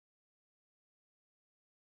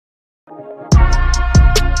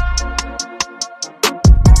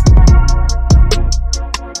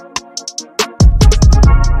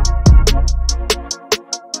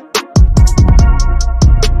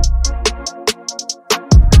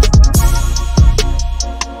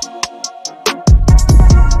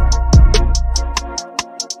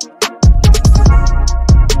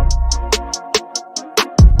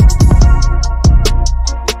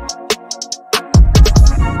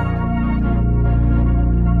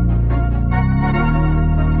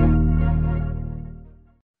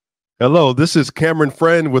Hello, this is Cameron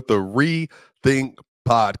Friend with the ReThink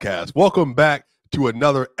Podcast. Welcome back to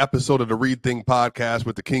another episode of the ReThink Podcast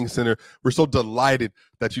with the King Center. We're so delighted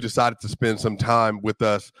that you decided to spend some time with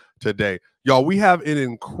us today. Y'all, we have an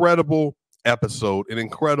incredible episode, an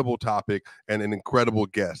incredible topic, and an incredible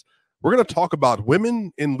guest. We're going to talk about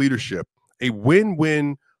women in leadership, a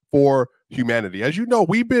win-win for humanity. As you know,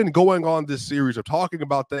 we've been going on this series of talking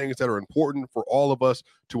about things that are important for all of us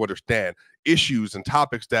to understand, issues and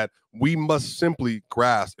topics that we must simply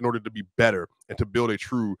grasp in order to be better and to build a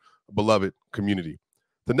true beloved community.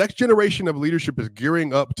 The next generation of leadership is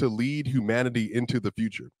gearing up to lead humanity into the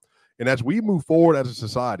future. And as we move forward as a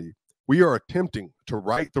society, we are attempting to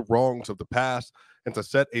right the wrongs of the past and to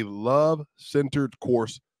set a love-centered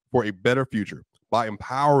course for a better future by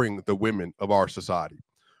empowering the women of our society.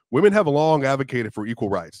 Women have long advocated for equal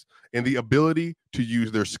rights and the ability to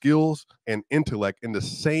use their skills and intellect in the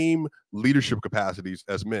same leadership capacities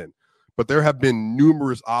as men. But there have been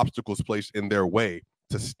numerous obstacles placed in their way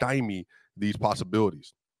to stymie these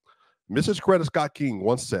possibilities. Mrs. Coretta Scott King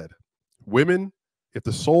once said, "Women, if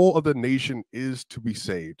the soul of the nation is to be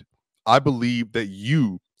saved, I believe that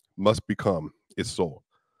you must become its soul."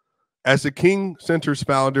 As the King Center's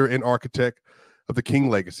founder and architect of the King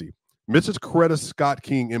legacy, Mrs. Coretta Scott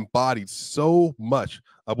King embodied so much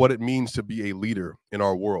of what it means to be a leader in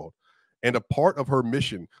our world. And a part of her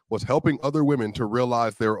mission was helping other women to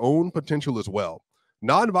realize their own potential as well.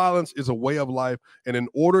 Nonviolence is a way of life, and in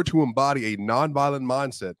order to embody a nonviolent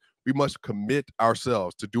mindset, we must commit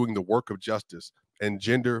ourselves to doing the work of justice and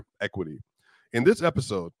gender equity. In this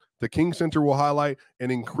episode, the King Center will highlight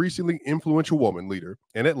an increasingly influential woman leader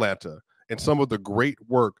in Atlanta and some of the great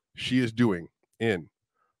work she is doing in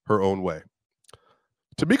her own way.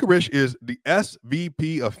 Tameka Rish is the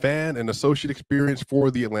SVP of Fan and Associate Experience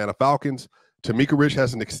for the Atlanta Falcons. Tameka Rish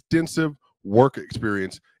has an extensive work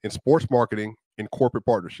experience in sports marketing and corporate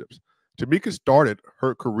partnerships. Tameka started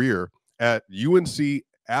her career at UNC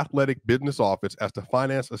Athletic Business Office as the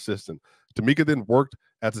finance assistant. Tameka then worked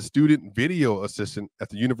as a student video assistant at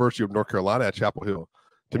the University of North Carolina at Chapel Hill.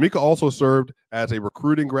 Tameka also served as a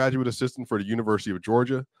recruiting graduate assistant for the University of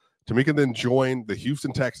Georgia. Tameka then joined the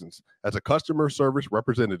Houston Texans as a customer service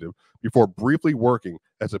representative before briefly working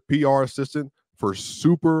as a PR assistant for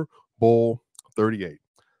Super Bowl 38.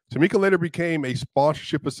 Tameka later became a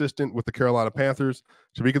sponsorship assistant with the Carolina Panthers.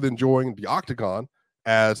 Tameka then joined the Octagon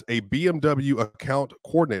as a BMW account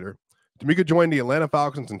coordinator. Tameka joined the Atlanta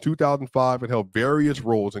Falcons in 2005 and held various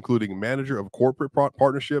roles, including manager of corporate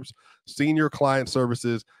partnerships, senior client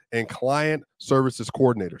services, and client services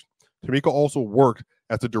coordinators. Tameka also worked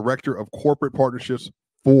as the director of corporate partnerships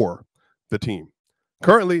for the team.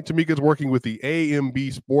 Currently, Tameka is working with the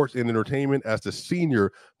AMB Sports and Entertainment as the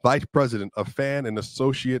senior vice president of fan and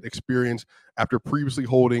associate experience after previously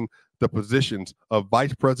holding the positions of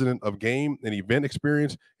vice president of game and event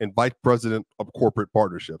experience and vice president of corporate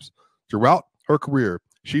partnerships. Throughout her career,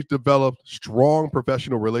 she's developed strong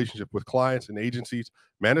professional relationships with clients and agencies,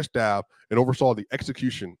 managed staff, and oversaw the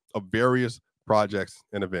execution of various projects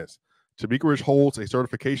and events. Tameka Rish holds a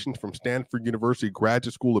certification from Stanford University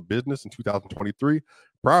Graduate School of Business in 2023.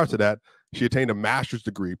 Prior to that, she attained a master's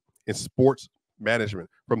degree in sports management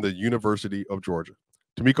from the University of Georgia.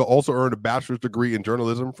 Tameka also earned a bachelor's degree in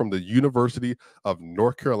journalism from the University of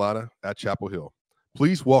North Carolina at Chapel Hill.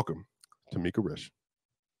 Please welcome Tameka Rish.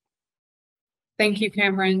 Thank you,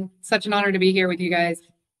 Cameron. Such an honor to be here with you guys.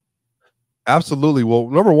 Absolutely. Well,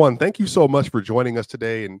 number one, thank you so much for joining us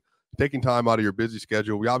today and taking time out of your busy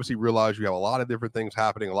schedule. We obviously realize you have a lot of different things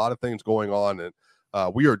happening, a lot of things going on,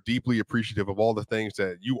 and we are deeply appreciative of all the things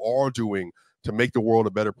that you are doing to make the world a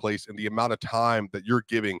better place and the amount of time that you're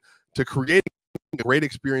giving to creating a great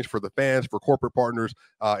experience for the fans, for corporate partners,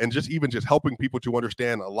 and just helping people to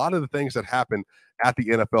understand a lot of the things that happen at the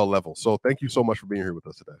NFL level. So thank you so much for being here with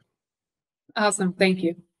us today. Awesome. Thank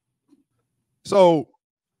you. So,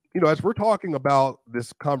 as we're talking about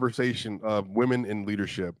this conversation of women in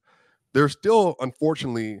leadership, there's still,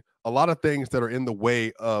 unfortunately, a lot of things that are in the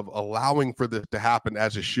way of allowing for this to happen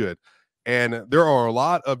as it should. And there are a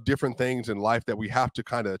lot of different things in life that we have to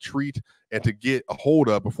kind of treat and to get a hold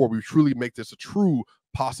of before we truly make this a true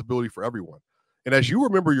possibility for everyone. And as you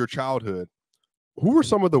remember your childhood, who were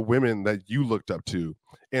some of the women that you looked up to,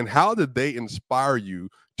 and how did they inspire you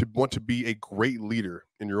to want to be a great leader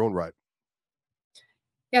in your own right?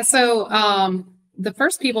 Yeah, so the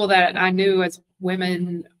first people that I knew as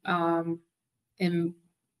women in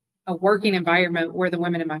a working environment were the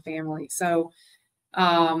women in my family. So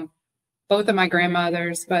both of my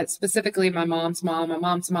grandmothers, but specifically my mom's mom. My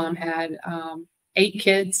mom's mom had 8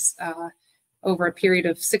 kids over a period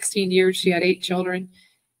of 16 years. She had 8 children.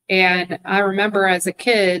 And I remember as a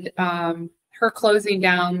kid, her closing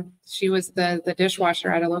down. She was the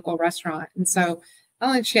dishwasher at a local restaurant. And so not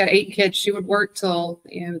only did she had 8 kids, she would work till,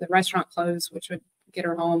 the restaurant closed, which would get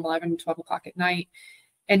her home 11, 12 o'clock at night.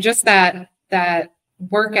 And just that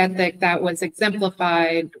work ethic that was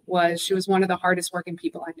exemplified was she was one of the hardest working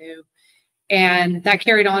people I knew. And that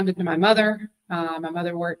carried on to my mother. My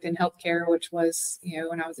mother worked in healthcare, which was,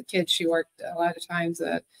 when I was a kid, she worked a lot of times,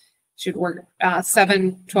 she'd work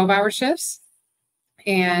 7 12-hour shifts.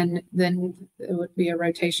 And then it would be a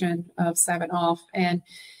rotation of 7 off. And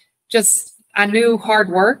just, I knew hard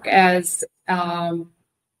work as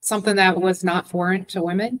something that was not foreign to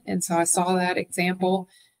women. And so I saw that example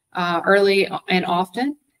early and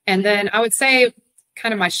often. And then I would say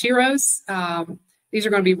kind of my sheroes, these are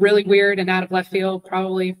going to be really weird and out of left field,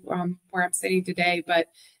 probably from where I'm sitting today, but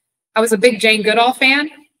I was a big Jane Goodall fan.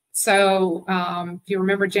 So if you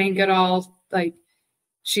remember Jane Goodall, like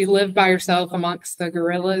she lived by herself amongst the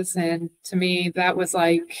gorillas. And to me, that was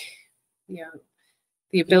like,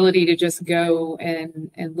 the ability to just go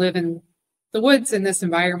and live in the woods in this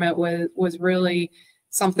environment was really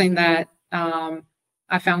something that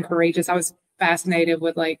I found courageous. I was fascinated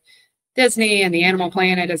with like Disney and the Animal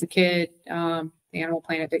Planet as a kid. The Animal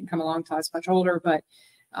Planet didn't come along until I was much older, but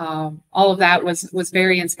all of that was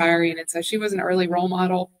very inspiring. And so she was an early role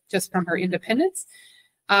model just from her independence.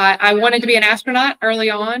 I wanted to be an astronaut early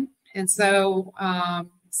on. And so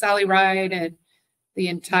Sally Ride and the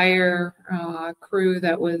entire crew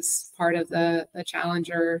that was part of the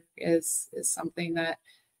Challenger is something that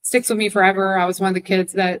sticks with me forever. I was one of the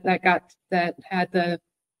kids that had the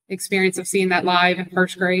experience of seeing that live in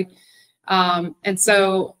first grade. And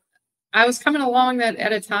so I was coming along that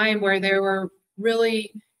at a time where there were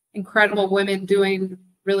really incredible women doing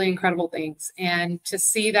really incredible things. And to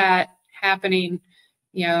see that happening,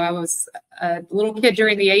 I was a little kid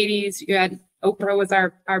during the 80s. You had Oprah was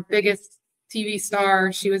our biggest TV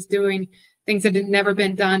star. She was doing things that had never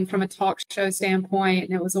been done from a talk show standpoint.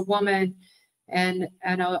 And it was a woman and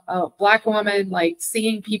a Black woman, like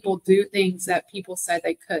seeing people do things that people said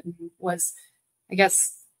they couldn't was, I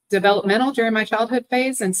guess, developmental during my childhood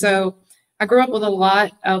phase. And so I grew up with a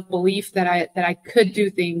lot of belief that I could do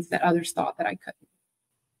things that others thought that I couldn't.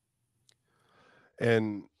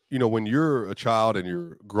 And, when you're a child and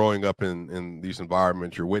you're growing up in these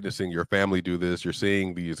environments, you're witnessing your family do this, you're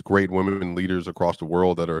seeing these great women leaders across the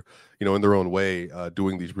world that are, in their own way,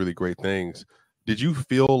 doing these really great things. Did you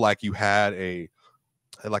feel like you had a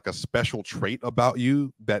special trait about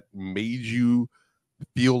you that made you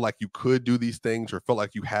feel like you could do these things or felt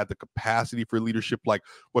like you had the capacity for leadership? Like,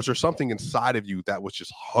 was there something inside of you that was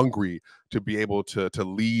just hungry to be able to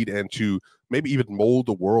lead and to maybe even mold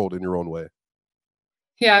the world in your own way?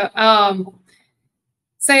 Yeah.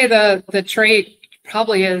 Say the trait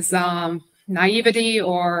probably is naivety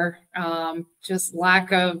or just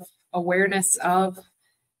lack of awareness of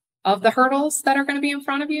the hurdles that are going to be in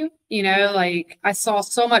front of you. Like I saw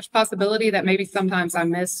so much possibility that maybe sometimes I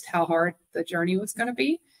missed how hard the journey was going to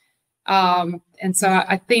be. And so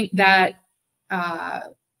I think that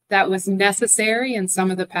that was necessary in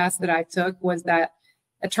some of the paths that I took was that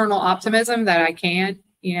eternal optimism that I can,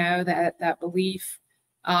 that belief.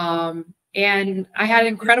 And I had an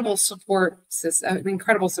incredible support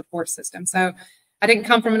system. So I didn't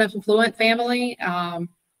come from an affluent family. It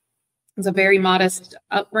was a very modest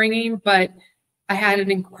upbringing, but I had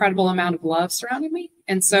an incredible amount of love surrounding me.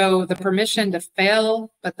 And so the permission to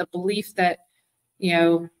fail, but the belief that,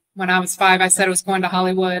 when I was 5, I said I was going to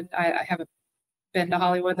Hollywood. I haven't been to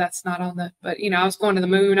Hollywood. That's not on but I was going to the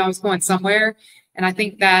moon. I was going somewhere. And I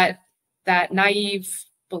think that naive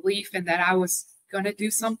belief in that I was going to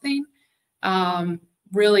do something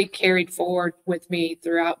really carried forward with me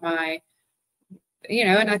throughout my,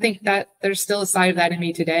 and I think that there's still a side of that in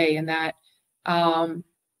me today. And that,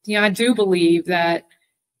 I do believe that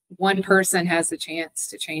one person has the chance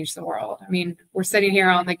to change the world. I mean, we're sitting here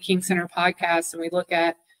on the King Center podcast and we look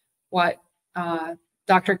at what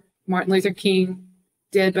Dr. Martin Luther King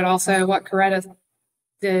did, but also what Coretta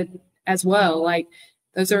did as well. Like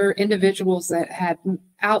those are individuals that had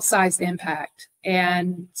outsized impact.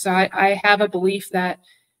 And so I have a belief that,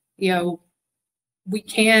 we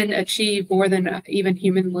can achieve more than even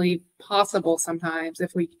humanly possible sometimes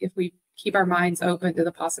if we keep our minds open to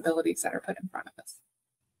the possibilities that are put in front of us.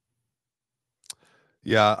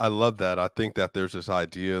 Yeah, I love that. I think that there's this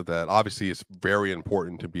idea that obviously it's very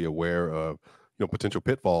important to be aware of, potential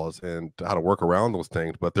pitfalls and how to work around those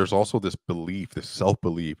things. But there's also this belief, this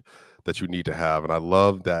self-belief that you need to have. And I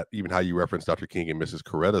love that even how you referenced Dr. King and Mrs.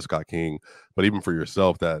 Coretta Scott King, but even for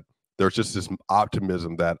yourself, that there's just this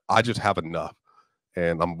optimism that I just have enough.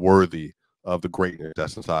 and I'm worthy of the greatness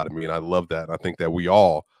that's inside of me. And I love that. And I think that we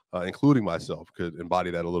all, including myself, could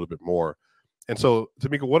embody that a little bit more. And so,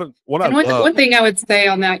 Tameka, one thing I would say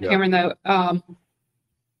on that, Yeah. Cameron, though,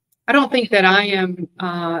 I don't think that I am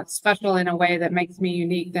special in a way that makes me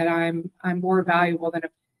unique, that I'm more valuable than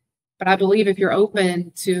but I believe if you're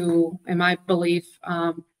open to, in my belief,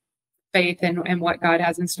 faith and what God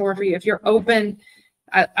has in store for you, if you're open,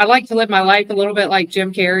 I like to live my life a little bit like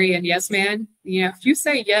Jim Carrey and Yes Man. You know, if you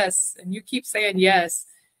say yes and you keep saying yes,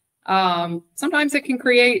 sometimes it can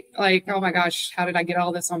create like, oh my gosh, how did I get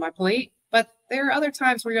all this on my plate? But there are other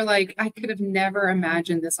times where you're like, I could have never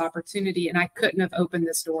imagined this opportunity and I couldn't have opened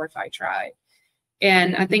this door if I tried.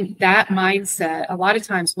 And I think that mindset, a lot of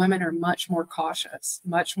times women are much more cautious,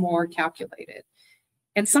 much more calculated.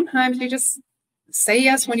 And sometimes you just say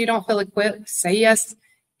yes when you don't feel equipped, say yes.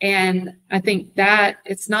 And I think that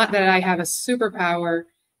it's not that I have a superpower.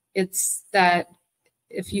 It's that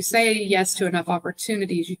if you say yes to enough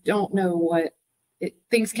opportunities, you don't know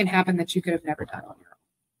things can happen that you could have never done on your own.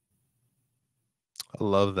 I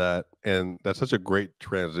love that. And that's such a great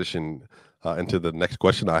transition into the next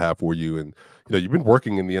question I have for you. And, you've been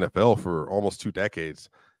working in the NFL for almost 2 decades.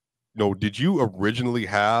 Did you originally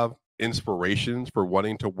have inspirations for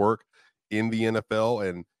wanting to work in the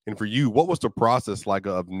NFL? And for you, what was the process like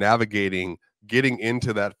of navigating, getting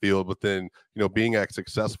into that field, but then, being as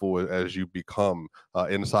successful as you become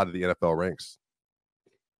inside of the NFL ranks?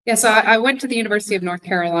 Yeah, so I went to the University of North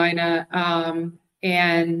Carolina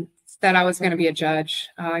and that I was going to be a judge.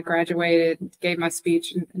 I graduated, gave my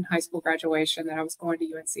speech in high school graduation that I was going to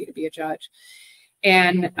UNC to be a judge.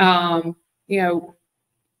 And,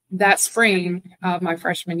 that spring of my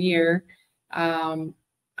freshman year,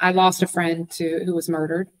 I lost a friend who was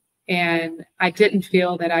murdered. And I didn't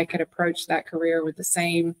feel that I could approach that career with the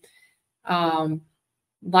same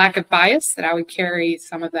lack of bias, that I would carry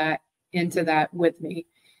some of that into that with me.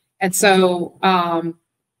 And so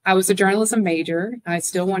I was a journalism major. I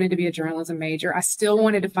still wanted to be a journalism major. I still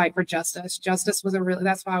wanted to fight for justice. Justice was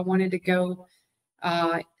that's why I wanted to go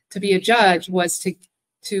to be a judge, was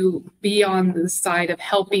to be on the side of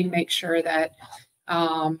helping make sure that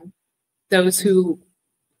those who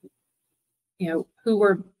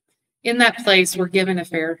were in that place were given a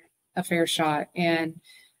fair shot. And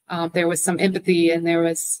there was some empathy and there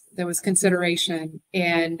was consideration.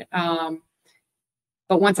 And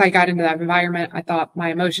but once I got into that environment, I thought my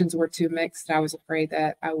emotions were too mixed. I was afraid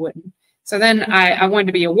that I wouldn't. So then I wanted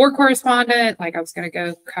to be a war correspondent. Like I was going to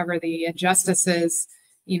go cover the injustices,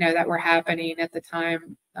 that were happening at the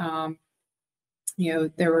time.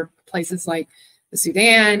 There were places like the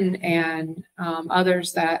Sudan and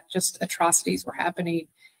others that just atrocities were happening.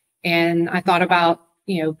 And I thought about,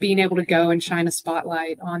 being able to go and shine a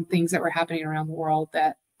spotlight on things that were happening around the world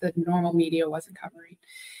that the normal media wasn't covering.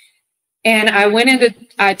 And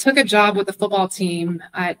I took a job with the football team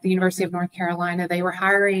at the University of North Carolina. They were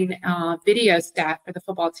hiring video staff for the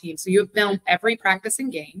football team. So you film every practice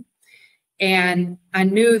and game. And I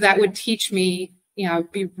knew that would teach me,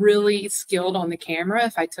 be really skilled on the camera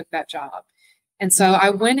if I took that job. And so I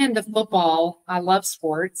went into football. I love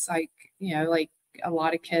sports. Like a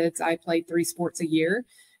lot of kids, I played 3 sports a year.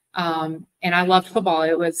 And I loved football.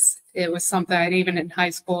 It was something even in high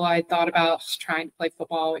school, I thought about trying to play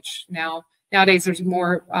football, which nowadays there's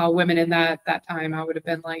more women in that time. I would have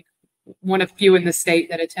been like one of few in the state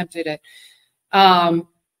that attempted it.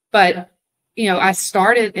 But I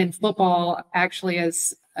started in football actually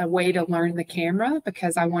as a way to learn the camera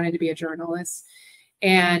because I wanted to be a journalist.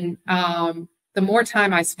 And the more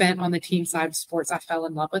time I spent on the team side of sports, I fell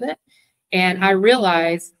in love with it. And I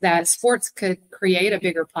realized that sports could create a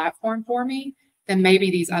bigger platform for me than maybe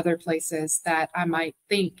these other places that I might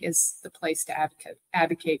think is the place to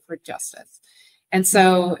advocate for justice. And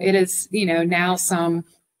so it is, now some,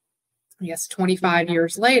 25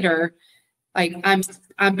 years later, like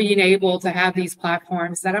I'm being able to have these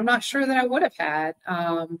platforms that I'm not sure that I would have had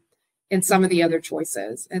in some of the other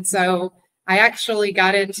choices. And so I actually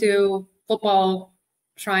got into football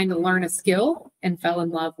trying to learn a skill and fell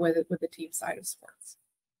in love with the team side of sports.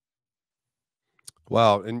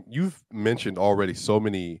 Wow. And you've mentioned already so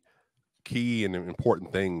many key and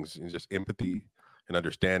important things in just empathy and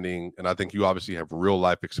understanding. And I think you obviously have real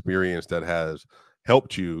life experience that has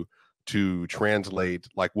helped you to translate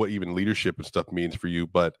like what even leadership and stuff means for you.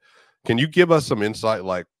 But can you give us some insight?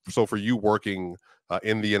 Like, so for you working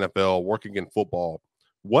in the NFL, working in football,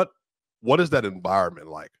 what is that environment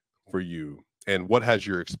like for you? And what has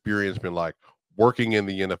your experience been like working in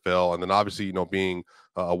the NFL? And then obviously, being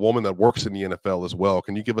a woman that works in the NFL as well.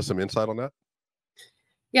 Can you give us some insight on that?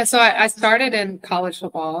 Yeah, so I started in college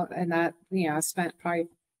football, and that, I spent probably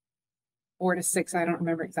 4 to 6, I don't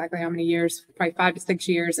remember exactly how many years, probably 5 to 6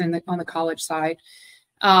 years on the college side.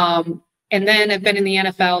 And then I've been in the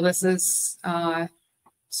NFL. This is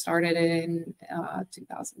started in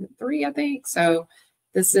 2003, I think. So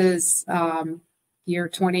this is year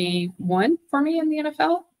 21 for me in the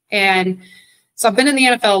NFL. And so I've been in the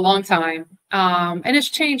NFL a long time, and it's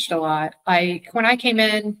changed a lot. Like when I came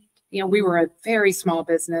in, we were a very small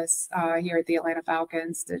business here at the Atlanta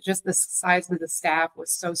Falcons. Just the size of the staff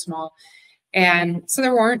was so small. And so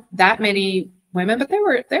there weren't that many women, but there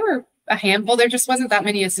were a handful. There just wasn't that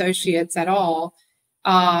many associates at all.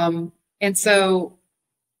 And so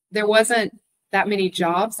there wasn't that many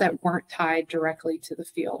jobs that weren't tied directly to the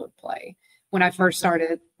field of play when I first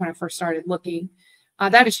started looking.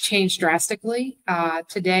 That has changed drastically.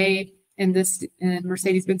 Today in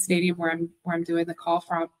Mercedes-Benz Stadium where I'm doing the call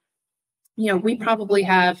from, we probably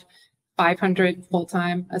have 500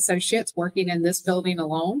 full-time associates working in this building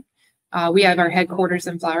alone. We have our headquarters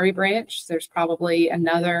in Flowery Branch. There's probably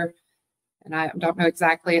another, and I don't know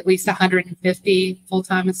exactly, at least 150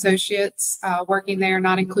 full-time associates working there,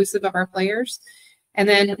 not inclusive of our players. And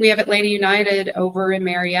then we have Atlanta United over in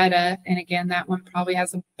Marietta. And again, that one probably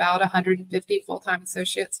has about 150 full-time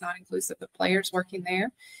associates, not inclusive of players working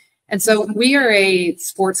there. And so we are a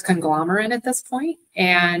sports conglomerate at this point.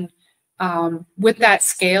 And with that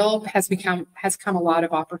scale has come a lot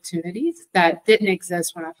of opportunities that didn't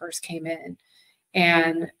exist when I first came in.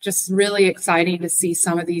 And just really exciting to see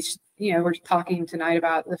some of these, we're talking tonight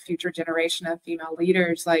about the future generation of female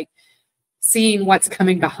leaders, like seeing what's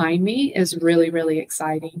coming behind me is really, really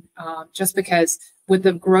exciting. Just because with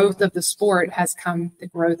the growth of the sport has come the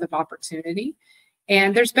growth of opportunity.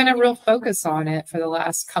 And there's been a real focus on it for the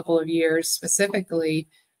last couple of years, specifically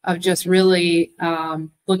of just really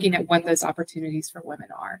looking at what those opportunities for women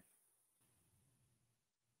are.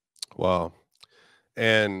 Wow.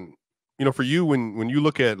 And, for you, when you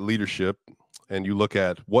look at leadership and you look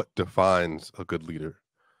at what defines a good leader,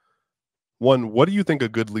 one, what do you think a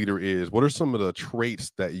good leader is? What are some of the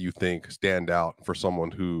traits that you think stand out for someone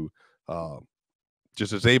who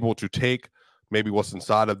just is able to take maybe what's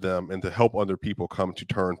inside of them and to help other people come to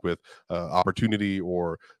terms with opportunity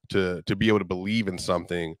or to be able to believe in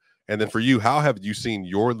something? And then for you, how have you seen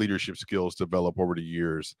your leadership skills develop over the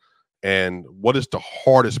years? And what is the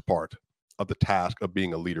hardest part of the task of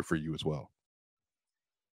being a leader for you as well?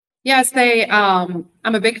 Yes, I'm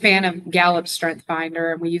a big fan of Gallup's Strength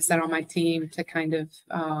Finder, and we use that on my team to kind of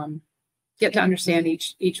get to understand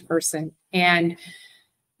each person. And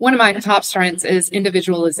one of my top strengths is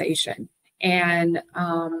individualization. And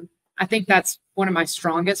I think that's one of my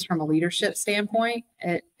strongest from a leadership standpoint.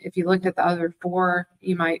 If you looked at the other four,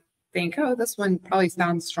 you might think, oh, this one probably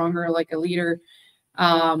sounds stronger like a leader.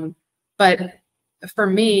 But for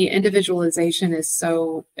me, individualization is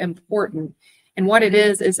so important. And what it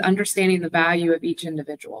is understanding the value of each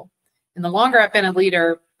individual. And the longer I've been a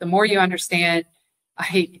leader, the more you understand,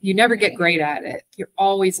 you never get great at it. You're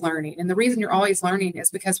always learning. And the reason you're always learning is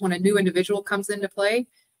because when a new individual comes into play,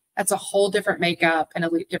 that's a whole different makeup and a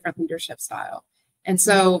different leadership style. And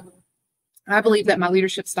so I believe that my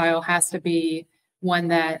leadership style has to be one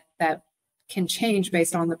that can change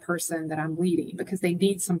based on the person that I'm leading, because they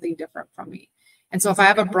need something different from me. And so if I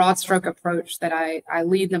have a broad stroke approach that I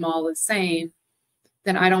lead them all the same,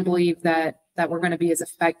 then I don't believe that we're going to be as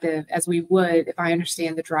effective as we would if I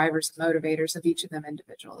understand the drivers and motivators of each of them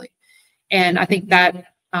individually. And I think that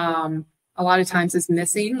a lot of times is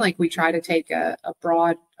missing. Like we try to take a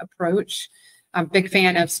broad approach. I'm a big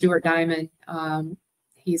fan of Stuart Diamond.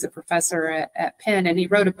 He's a professor at Penn, and he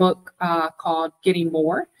wrote a book called Getting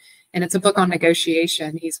More. And it's a book on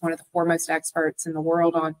negotiation. He's one of the foremost experts in the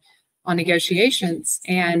world on negotiations.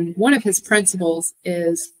 And one of his principles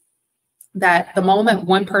is that the moment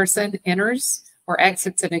one person enters or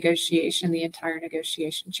exits a negotiation, the entire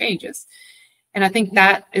negotiation changes. And I think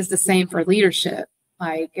that is the same for leadership.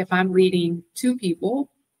 Like if I'm leading two people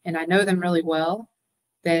and I know them really well,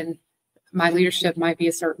 then my leadership might be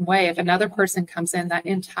a certain way. If another person comes in, that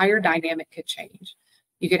entire dynamic could change.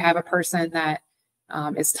 You could have a person that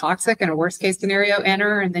is toxic in a worst case scenario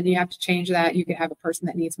enter, and then you have to change that. You could have a person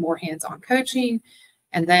that needs more hands-on coaching,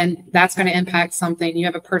 and then that's going to impact something. You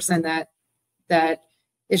have a person that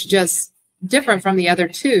is just different from the other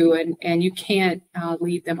two, and you can't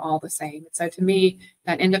lead them all the same. So to me,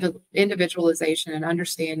 that individualization and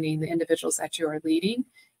understanding the individuals that you are leading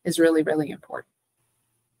is really, really important.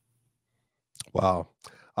 Wow.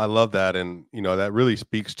 I love that. And, that really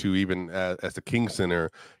speaks to, even as the King Center,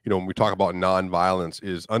 when we talk about nonviolence,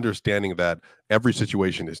 is understanding that every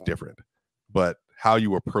situation is different. but how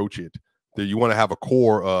you approach it. That you want to have a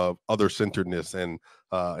core of other-centeredness and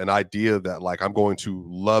an idea that, like, I'm going to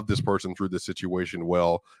love this person through this situation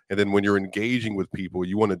well. And then when you're engaging with people,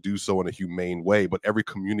 you want to do so in a humane way, but every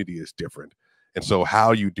community is different. And so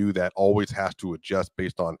how you do that always has to adjust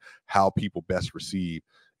based on how people best receive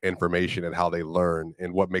information and how they learn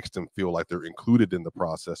and what makes them feel like they're included in the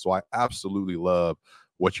process. So I absolutely love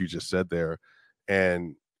what you just said there.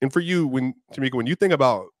 And for you, Tameka, when you think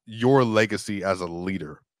about your legacy as a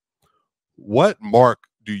leader, what mark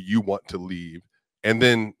do you want to leave? And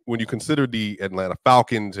then when you consider the Atlanta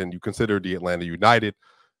Falcons and you consider the Atlanta United,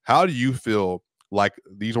 how do you feel like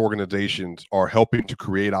these organizations are helping to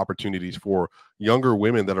create opportunities for younger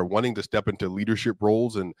women that are wanting to step into leadership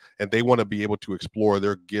roles and they want to be able to explore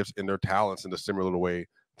their gifts and their talents in a similar way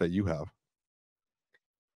that you have?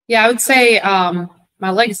 Yeah, I would say my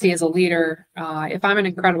legacy as a leader, if I'm an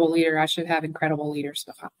incredible leader, I should have incredible leaders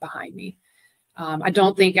behind me. I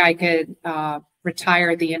don't think I could retire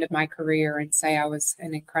at the end of my career and say I was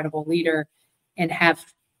an incredible leader and have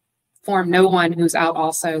formed no one who's out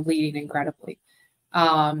also leading incredibly.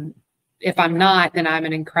 If I'm not, then I'm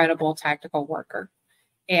an incredible tactical worker.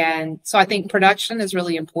 And so I think production is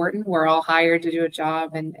really important. We're all hired to do a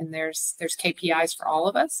job, and there's KPIs for all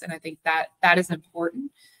of us. And I think that is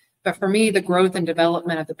important. But for me, the growth and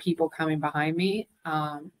development of the people coming behind me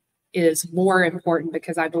is more important,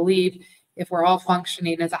 because I believe if we're all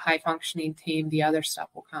functioning as a high functioning team, the other stuff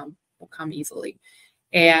will come easily.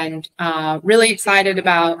 And really excited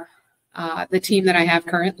about the team that I have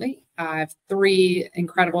currently. I have 3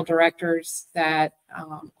 incredible directors that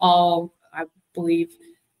all, I believe,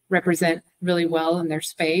 represent really well in their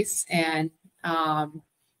space. And I'm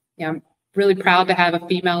really proud to have a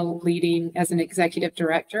female leading as an executive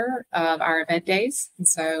director of our event days. And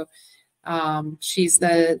so she's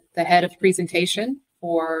the head of presentation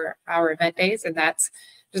for our event days. And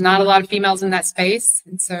there's not a lot of females in that space.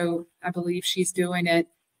 And so I believe she's doing it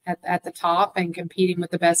at the top and competing with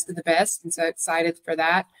the best of the best. And so excited for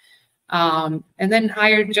that. And then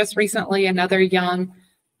hired just recently another young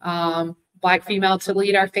Black female to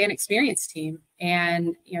lead our fan experience team.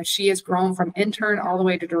 And, she has grown from intern all the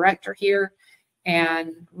way to director here,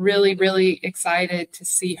 and really, really excited to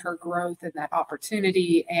see her growth in that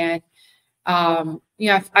opportunity. And,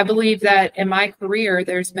 I believe that in my career,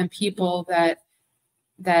 there's been people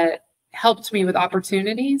that helped me with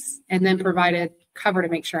opportunities and then provided cover to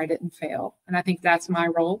make sure I didn't fail. And I think that's my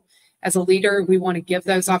role as a leader. We want to give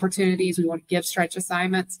those opportunities. We want to give stretch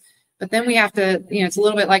assignments, but then we have to, it's a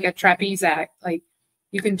little bit like a trapeze act. Like,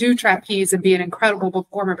 you can do trapeze and be an incredible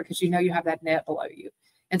performer because you have that net below you.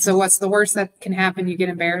 And so what's the worst that can happen? You get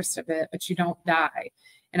embarrassed a bit, but you don't die.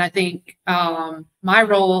 And I think my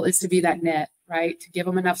role is to be that net, right? To give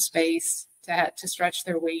them enough space to stretch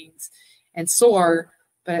their wings and soar.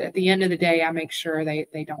 But at the end of the day, I make sure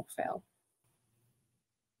they don't fail.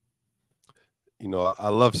 I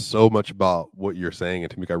love so much about what you're saying.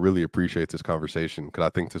 And Tameka, I really appreciate this conversation, because I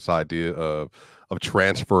think this idea of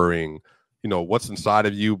transferring, what's inside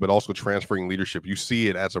of you, but also transferring leadership, you see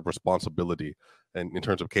it as a responsibility. And in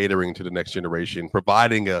terms of catering to the next generation,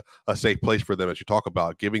 providing a safe place for them, as you talk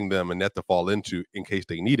about, giving them a net to fall into in case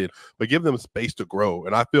they need it, but give them space to grow.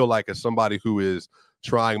 And I feel like, as somebody who is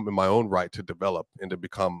trying in my own right to develop and to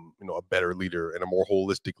become, a better leader and a more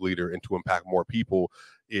holistic leader and to impact more people,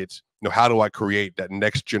 it's, how do I create that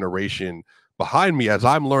next generation behind me as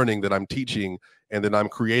I'm learning, that I'm teaching, and then I'm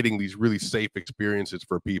creating these really safe experiences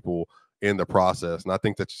for people in the process. And I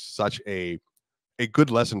think that's such a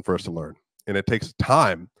good lesson for us to learn. And it takes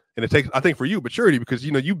time, and it takes, I think, for you, maturity, because,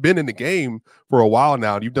 you've been in the game for a while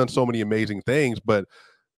now and you've done so many amazing things, but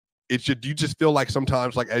you just feel like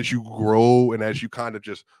sometimes, like, as you grow and as you kind of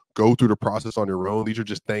just go through the process on your own, these are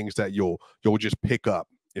just things that you'll just pick up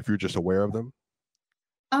if you're just aware of them.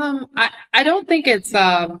 I don't think it's,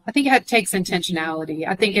 I think it takes intentionality.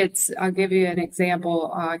 I think I'll give you an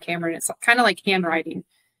example, Cameron. It's kind of like handwriting.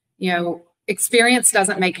 Experience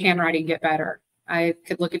doesn't make handwriting get better. I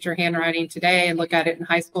could look at your handwriting today and look at it in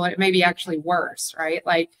high school, and it may be actually worse, right?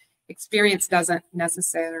 Like, experience doesn't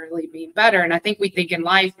necessarily mean better. And I think we think in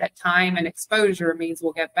life that time and exposure means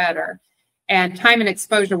we'll get better. And time and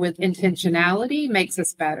exposure with intentionality makes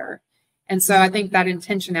us better. And so I think that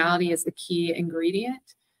intentionality is the key ingredient.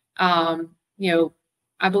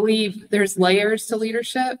 I believe there's layers to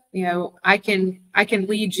leadership. I can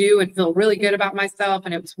lead you and feel really good about myself,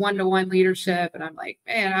 and it was one-to-one leadership, and I'm like,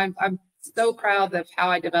 man, I'm so proud of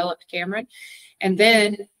how I developed Cameron. And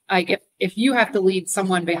then, like, if you have to lead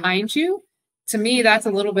someone behind you, to me, that's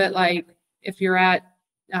a little bit like if you're at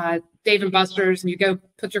Dave & Buster's and you go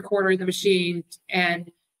put your quarter in the machine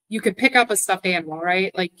and you could pick up a stuffed animal,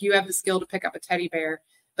 right? Like you have the skill to pick up a teddy bear,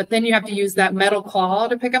 but then you have to use that metal claw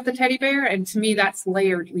to pick up the teddy bear. And to me, that's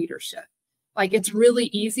layered leadership. Like it's really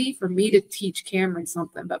easy for me to teach Cameron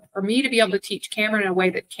something, but for me to be able to teach Cameron in a way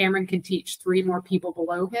that Cameron can teach 3 more people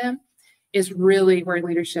below him is really where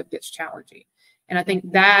leadership gets challenging. And I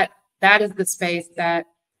think that is the space that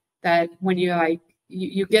when you like,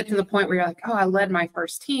 you get to the point where you're like, oh, I led my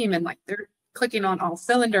first team and like they're clicking on all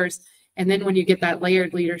cylinders. And then when you get that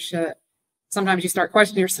layered leadership, sometimes you start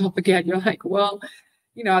questioning yourself again. You're like, well,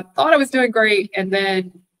 I thought I was doing great. And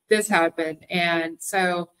then this happened. And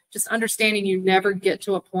so just understanding you never get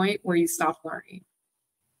to a point where you stop learning.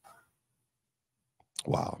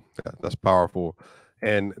 Wow. Yeah, that's powerful.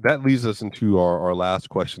 And that leads us into our last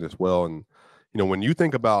question as well. And, when you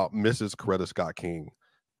think about Mrs. Coretta Scott King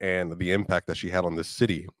and the impact that she had on this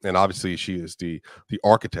city, and obviously she is the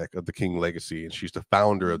architect of the King legacy, and she's the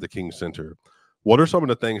founder of the King Center. What are some of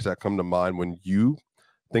the things that come to mind when you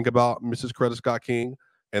think about Mrs. Coretta Scott King?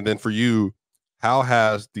 And then for you, how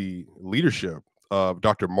has the leadership of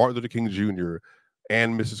Dr. Martin Luther King Jr.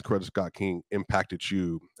 and Mrs. Coretta Scott King impacted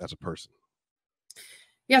you as a person?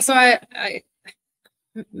 Yeah, so I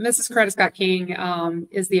Mrs. Coretta Scott King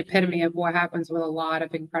is the epitome of what happens with a lot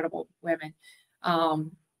of incredible women.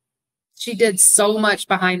 She did so much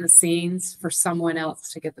behind the scenes for someone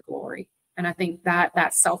else to get the glory. And I think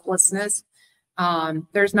that selflessness,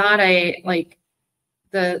 there's not the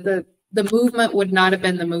movement would not have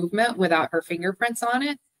been the movement without her fingerprints on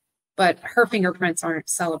it, but her fingerprints aren't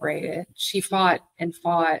celebrated. She fought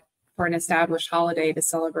for an established holiday to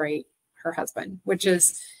celebrate her husband, which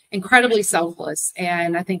is incredibly selfless.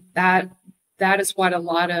 And I think that is what a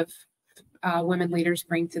lot of women leaders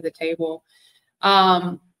bring to the table.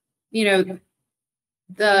 One of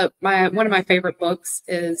my favorite books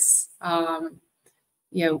is,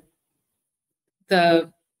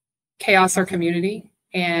 The Chaos Our Community,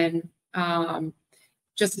 and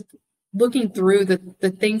just looking through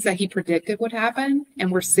the things that he predicted would happen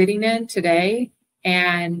and we're sitting in today.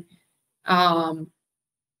 And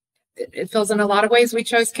it feels in a lot of ways we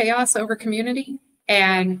chose chaos over community.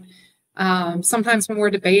 And sometimes when we're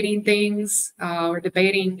debating things, we're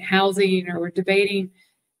debating housing or we're debating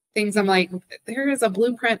things, I'm like, there is a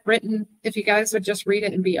blueprint written. If you guys would just read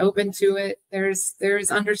it and be open to it,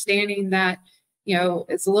 there's understanding that,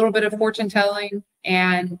 it's a little bit of fortune telling.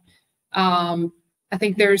 And I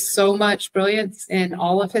think there's so much brilliance in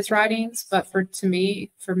all of his writings, but for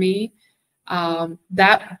me,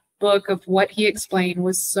 that book of what he explained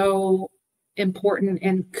was so important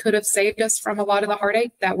and could have saved us from a lot of the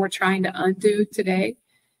heartache that we're trying to undo today.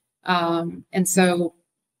 And so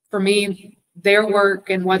for me, their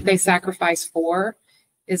work and what they sacrifice for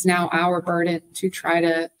is now our burden to try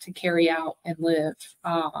to carry out and live.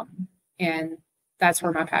 And that's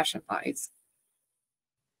where my passion lies.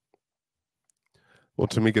 Well,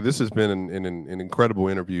 Tameka, this has been an incredible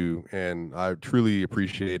interview, and I truly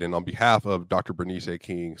appreciate, and on behalf of Dr. Bernice A.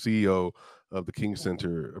 King, CEO of the King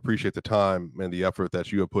Center, appreciate the time and the effort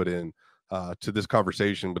that you have put in to this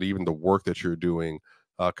conversation, but even the work that you're doing,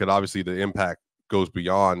 could obviously the impact goes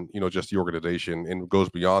beyond, just the organization and goes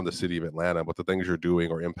beyond the city of Atlanta, but the things you're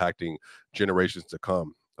doing are impacting generations to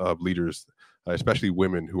come of leaders, especially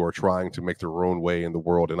women who are trying to make their own way in the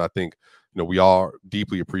world. And I think, we are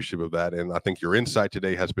deeply appreciative of that. And I think your insight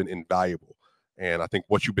today has been invaluable. And I think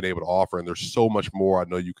what you've been able to offer, and there's so much more I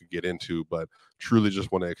know you could get into, but truly just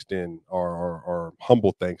want to extend our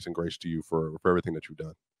humble thanks and grace to you for everything that you've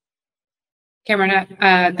done. Cameron,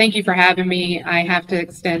 thank you for having me. I have to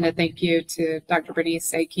extend a thank you to Dr.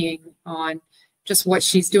 Bernice A. King on just what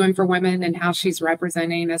she's doing for women and how she's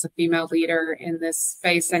representing as a female leader in this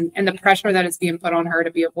space, and the pressure that is being put on her to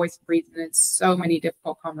be a voice of reason in so many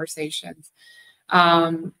difficult conversations.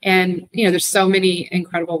 And, there's so many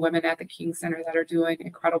incredible women at the King Center that are doing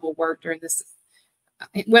incredible work during this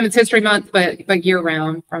Women's History Month, but year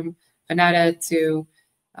round, from Vanetta to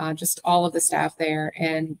just all of the staff there,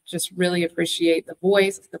 and just really appreciate the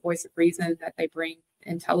voice of reason that they bring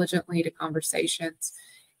intelligently to conversations.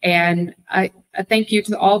 And I thank you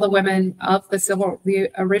to all the women of the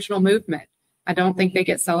original movement. I don't think they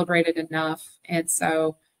get celebrated enough. And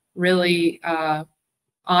so really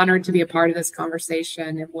honored to be a part of this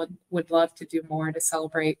conversation, and would love to do more to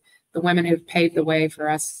celebrate the women who've paved the way for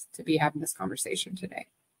us to be having this conversation today.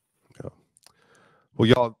 Yeah. Well,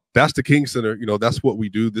 y'all, that's the King Center. That's what we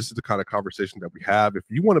do. This is the kind of conversation that we have. If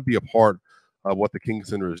you want to be a part of what the King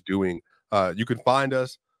Center is doing, you can find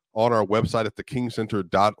us on our website at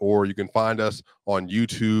thekingcenter.org. You can find us on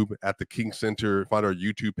YouTube at the King Center, find our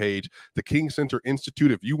YouTube page, the King Center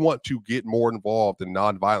Institute. If you want to get more involved in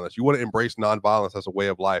nonviolence, you want to embrace nonviolence as a way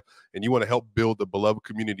of life, and you want to help build the beloved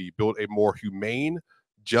community, build a more humane,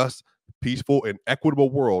 just, peaceful, and equitable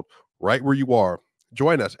world right where you are,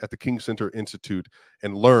 join us at the King Center Institute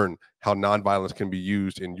and learn how nonviolence can be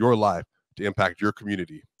used in your life to impact your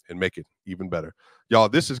community and make it even better. Y'all,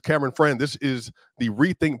 this is Cameron Friend. This is the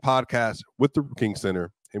ReThink Podcast with the King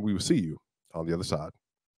Center, and we will see you on the other side.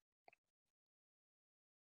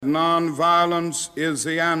 Nonviolence is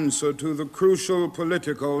the answer to the crucial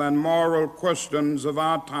political and moral questions of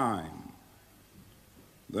our time.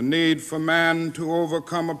 The need for man to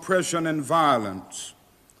overcome oppression and violence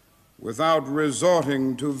without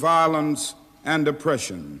resorting to violence and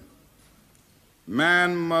oppression.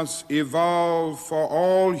 Man must evolve for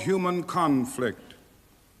all human conflict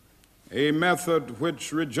a method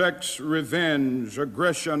which rejects revenge,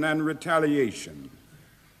 aggression, and retaliation.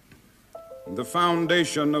 The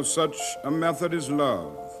foundation of such a method is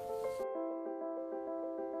love.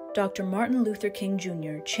 Dr. Martin Luther King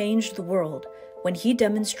Jr. changed the world when he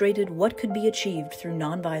demonstrated what could be achieved through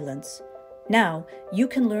nonviolence. Now, you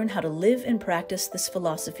can learn how to live and practice this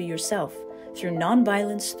philosophy yourself through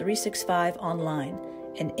Nonviolence 365 Online,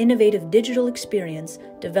 an innovative digital experience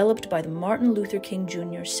developed by the Martin Luther King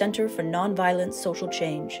Jr. Center for Nonviolent Social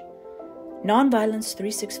Change. Nonviolence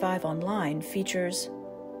 365 Online features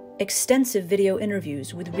extensive video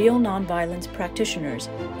interviews with real nonviolence practitioners,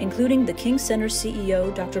 including the King Center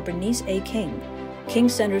CEO Dr. Bernice A. King, King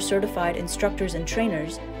Center certified instructors and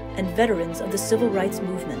trainers, and veterans of the civil rights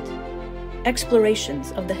movement.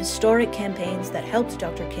 Explorations of the historic campaigns that helped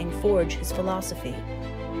Dr. King forge his philosophy.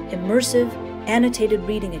 Immersive, annotated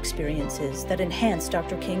reading experiences that enhance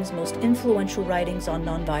Dr. King's most influential writings on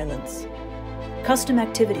nonviolence. Custom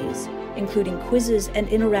activities, including quizzes and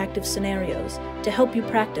interactive scenarios to help you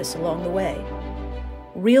practice along the way.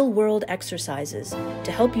 Real-world exercises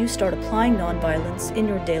to help you start applying nonviolence in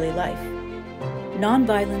your daily life.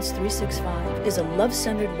 Nonviolence 365 is a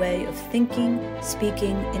love-centered way of thinking,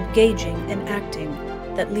 speaking, engaging, and acting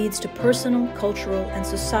that leads to personal, cultural, and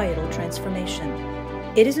societal transformation.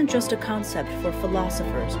 It isn't just a concept for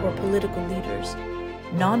philosophers or political leaders.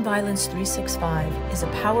 Nonviolence 365 is a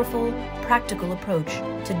powerful, practical approach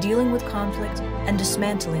to dealing with conflict and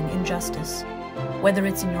dismantling injustice. Whether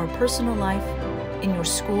it's in your personal life, in your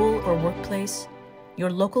school or workplace,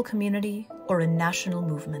 your local community, or a national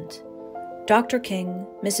movement. Dr. King,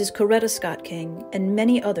 Mrs. Coretta Scott King, and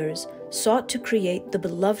many others sought to create the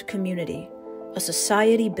beloved community, a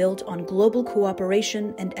society built on global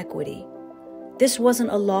cooperation and equity. This wasn't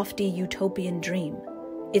a lofty utopian dream.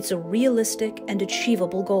 It's a realistic and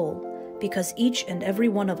achievable goal because each and every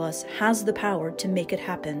one of us has the power to make it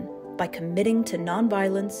happen by committing to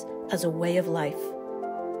nonviolence as a way of life.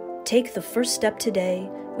 Take the first step today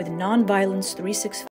with Nonviolence 365.